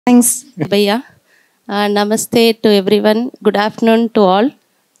Thanks. Bhaiya. Namaste to everyone. Good afternoon to all.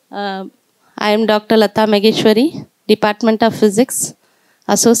 I am Dr. Latha Maheshwari, Department of Physics,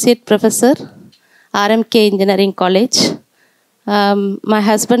 Associate Professor, RMK Engineering College. My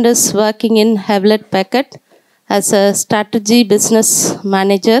husband is working in Hewlett-Packard as a strategy business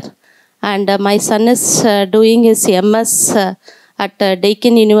manager, and my son is doing his MS at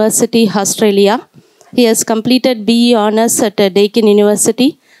Deakin University, Australia. He has completed BE Honours at Deakin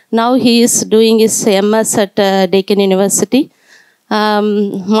University. Now he is doing his MS at Deakin University.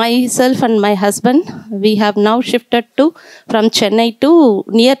 Myself and my husband, we have now shifted from Chennai to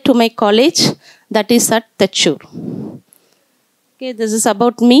near to my college, that is at Thatchur. Okay, this is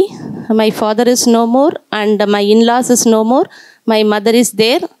about me. My father is no more and my in-laws is no more. My mother is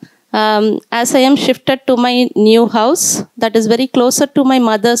there. As I am shifted to my new house, that is very closer to my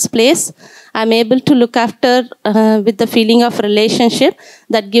mother's place, I am able to look after with the feeling of relationship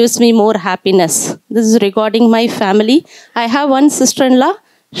that gives me more happiness. This is regarding my family. I have one sister-in-law.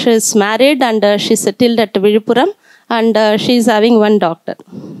 She is married and she settled at Vilupuram, and she is having one daughter.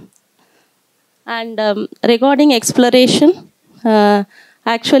 And regarding exploration,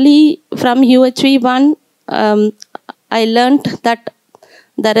 actually from UHV-I, I learned that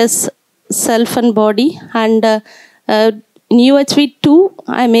there is self and body, and in UHV-II,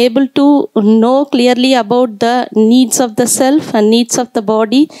 I am able to know clearly about the needs of the self and needs of the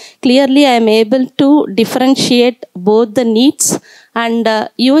body. Clearly, I am able to differentiate both the needs, and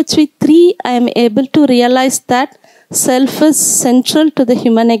UHV-III, I am able to realize that self is central to the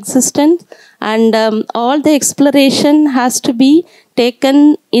human existence, and all the exploration has to be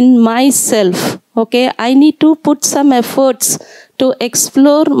taken in myself. Okay, I need to put some efforts to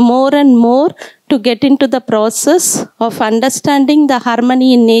explore more and more to get into the process of understanding the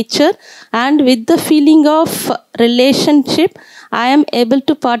harmony in nature, and with the feeling of relationship, I am able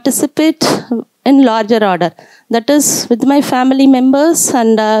to participate in larger order. That is with my family members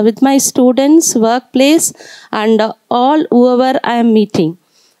and with my students, workplace, and all whoever I am meeting.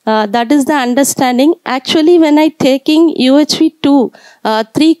 That is the understanding. Actually, when I taking UHV-II,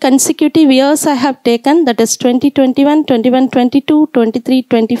 3 consecutive years I have taken, that is 2021, 21-22,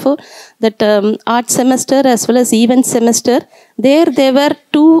 23-24, that art semester as well as event semester. There were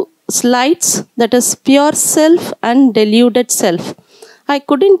 2 slides, that is pure self and deluded self. I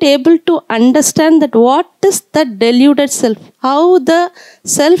couldn't able to understand that what is the deluded self, how the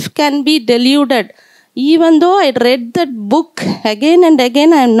self can be deluded. Even though I read that book again and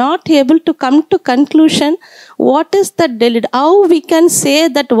again, I am not able to come to conclusion what is the deluded, how we can say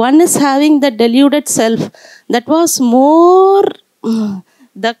that one is having the deluded self. That was more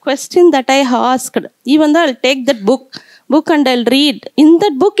the question that I asked. Even though I'll take that book and I'll read. In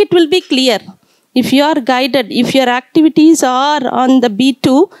that book it will be clear. If you are guided, if your activities are on the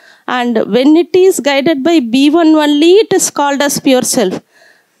B2, and when it is guided by B1 only, it is called as pure self.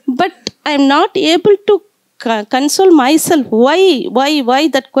 But I am not able to console myself why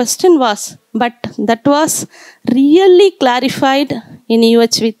that question was. But that was really clarified in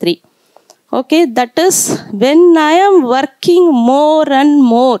UHV-III. Okay, that is when I am working more and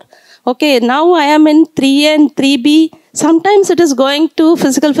more. Okay, now I am in 3A and 3B. Sometimes it is going to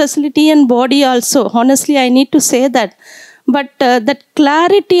physical facility and body also. Honestly, I need to say that. But that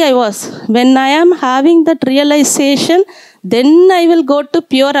clarity I was, when I am having that realization, then I will go to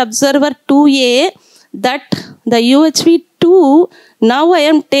pure observer 2A, that the UHV-II, now I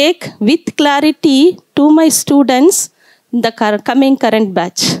am take with clarity to my students in the coming current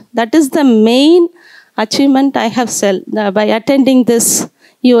batch. That is the main achievement I have by attending this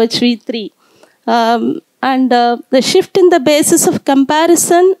UHV-III. And the shift in the basis of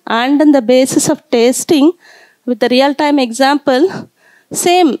comparison and in the basis of tasting, with the real-time example,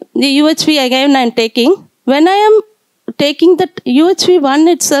 same, the UHV again I am taking. When I am taking that UHV-I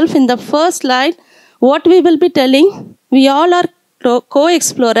itself in the first slide, what we will be telling, we all are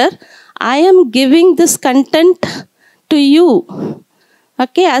co-explorer. I am giving this content to you.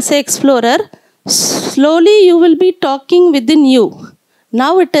 Okay, as an explorer, slowly you will be talking within you.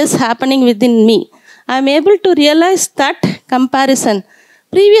 Now it is happening within me. I am able to realize that comparison.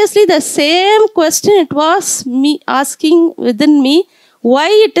 Previously, the same question, it was me asking within me, why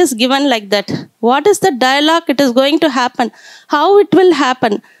it is given like that? What is the dialogue it is going to happen? How it will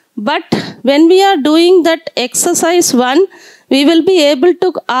happen? But when we are doing that exercise 1, we will be able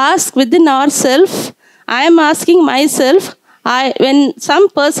to ask within ourselves. I am asking myself, when some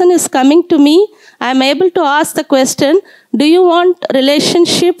person is coming to me, I am able to ask the question, do you want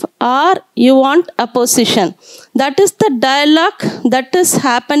relationship or you want opposition? That is the dialogue that is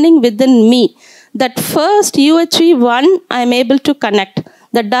happening within me. That first UHV-I, I am able to connect.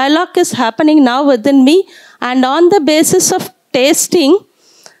 The dialogue is happening now within me, and on the basis of tasting,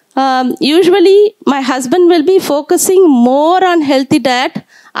 usually my husband will be focusing more on healthy diet.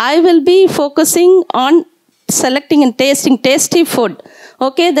 I will be focusing on selecting and tasting tasty food.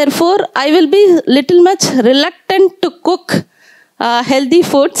 Okay, therefore I will be little much reluctant to cook healthy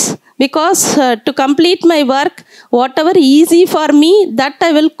foods, because to complete my work, whatever easy for me, that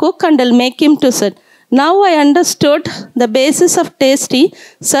I will cook and I'll make him to sit. Now I understood the basis of tasty.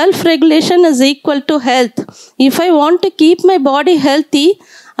 Self-regulation is equal to health. If I want to keep my body healthy,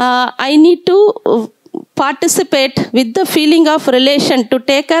 I need to participate with the feeling of relation to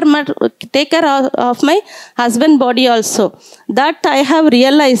take care of my husband body also. That I have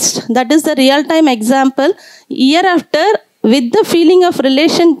realized. That is the real-time example. Year after, with the feeling of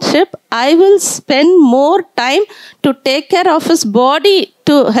relationship, I will spend more time to take care of his body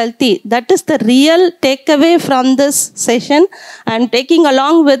to healthy. That is the real takeaway from this session. I am taking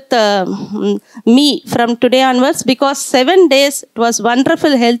along with me from today onwards, because 7 days it was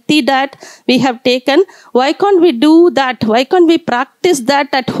wonderful healthy diet we have taken. Why can't we do that? Why can't we practice that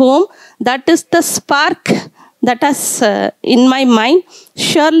at home? That is the spark that is in my mind.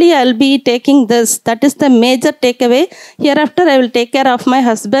 Surely I will be taking this. That is the major takeaway. Hereafter I will take care of my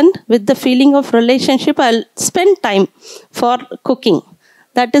husband with the feeling of relationship. I will spend time for cooking.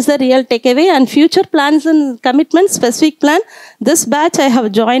 That is the real takeaway. And future plans and commitments, specific plan. This batch I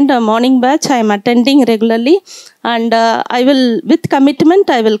have joined a morning batch. I am attending regularly. And I will, with commitment,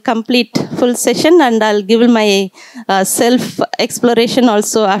 I will complete full session, and I'll give my self-exploration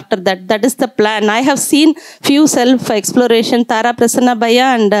also after that. That is the plan. I have seen few self-exploration, Tara Prasanna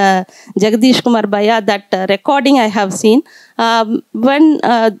Bhaiya and Jagdish Kumar Bhaiya, that recording I have seen. When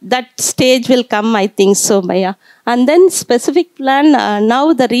that stage will come, I think so, Bhaiya. And then specific plan,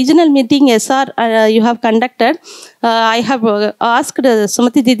 now the regional meeting SR you have conducted. I have asked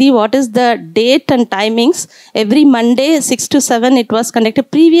Sumati Didi what is the date and timings. Every Monday 6 to 7 it was conducted.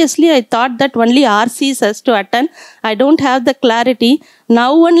 Previously I thought that only RCs has to attend. I don't have the clarity.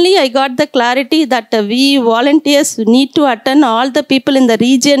 Now only I got the clarity that we volunteers need to attend. All the people in the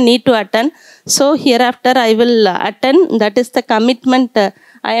region need to attend. So hereafter I will attend. That is the commitment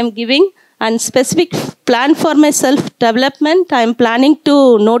I am giving. And specific plan for my self-development, I am planning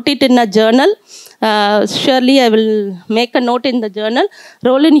to note it in a journal. Surely I will make a note in the journal.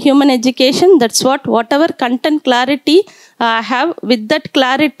 Role in human education, that's whatever content clarity I have, with that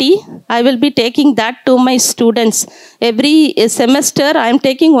clarity, I will be taking that to my students. Every semester, I am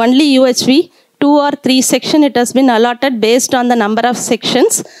taking only UHV. 2 or 3 sections it has been allotted based on the number of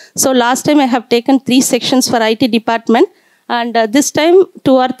sections. So last time I have taken 3 sections for IT department. And this time,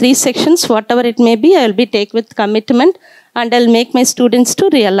 2 or 3 sections, whatever it may be, I will be take with commitment, and I will make my students to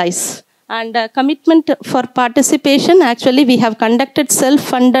realize. And commitment for participation, actually we have conducted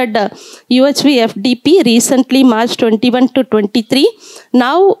self-funded UHV-FDP recently, March 21 to 23.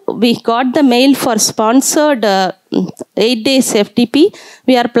 Now we got the mail for sponsored 8 days FDP.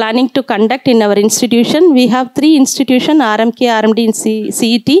 We are planning to conduct in our institution. We have 3 institutions, RMK, RMD and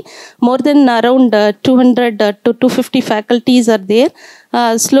CET. More than around 200 to 250 faculties are there.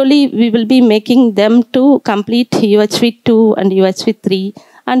 Slowly we will be making them to complete UHV-II and UHV-III.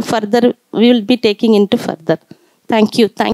 And further, we will be taking into further. Thank you.